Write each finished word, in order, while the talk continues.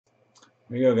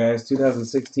Here you go, guys.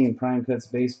 2016 Prime Cuts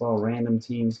Baseball Random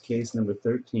Teams case number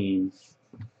 13.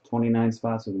 29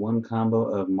 spots with one combo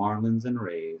of Marlins and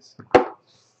Rays.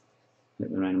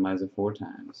 Hit the randomizer 4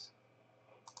 times.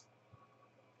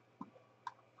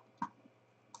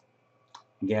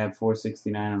 Gab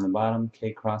 469 on the bottom.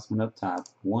 K Crossman up top.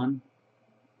 1,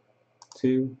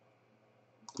 2,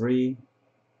 3,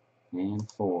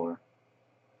 and 4.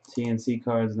 TNC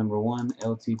cards number 1,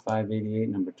 LT 588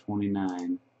 number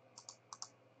 29.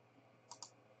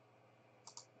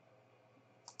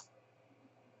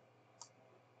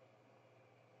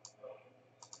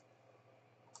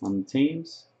 On the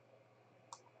teams,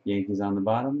 Yankees on the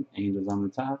bottom, Angels on the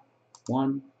top.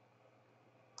 1,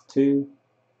 2,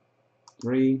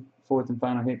 3, fourth and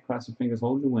final hit. Cross your fingers,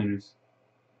 hold your winners.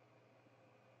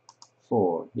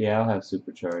 4. Yeah, I'll have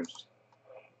supercharged.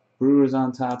 Brewers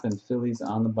on top and Phillies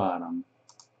on the bottom.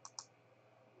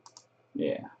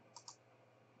 Yeah.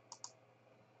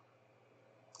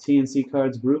 TNC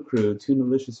cards Brew Crew, 2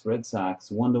 Delicious Red Sox,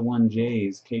 1-1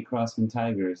 Jays, K Crossman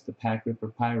Tigers, the Pack Ripper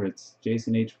Pirates,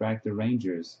 Jason H. Fractor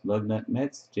Rangers, Lugnut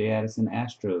Mets, Jay Addison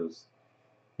Astros,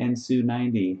 Ensu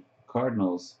 90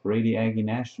 Cardinals, Brady Aggie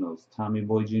Nationals, Tommy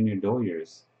Boy Jr.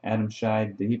 Doyers, Adam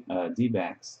Scheid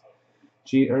D-backs,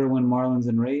 G. Irwin Marlins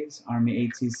and Rays, Army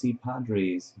ATC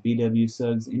Padres, BW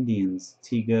Suggs Indians,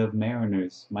 T-Gov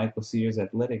Mariners, Michael Sears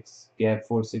Athletics, Gab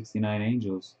 469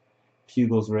 Angels,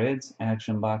 Pugles Reds,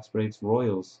 Action Box Breaks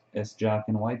Royals, S. Jock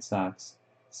and White Sox,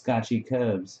 Scotchy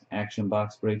Cubs, Action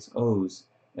Box Breaks O's,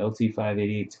 LT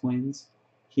 588 Twins,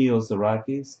 Heels the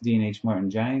Rockies, D&H Martin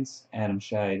Giants, Adam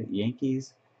Scheid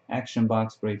Yankees, Action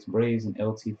Box Breaks Braves, and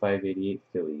LT 588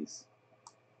 Phillies.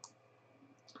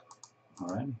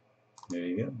 Alright, there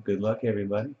you go. Good luck,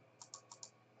 everybody.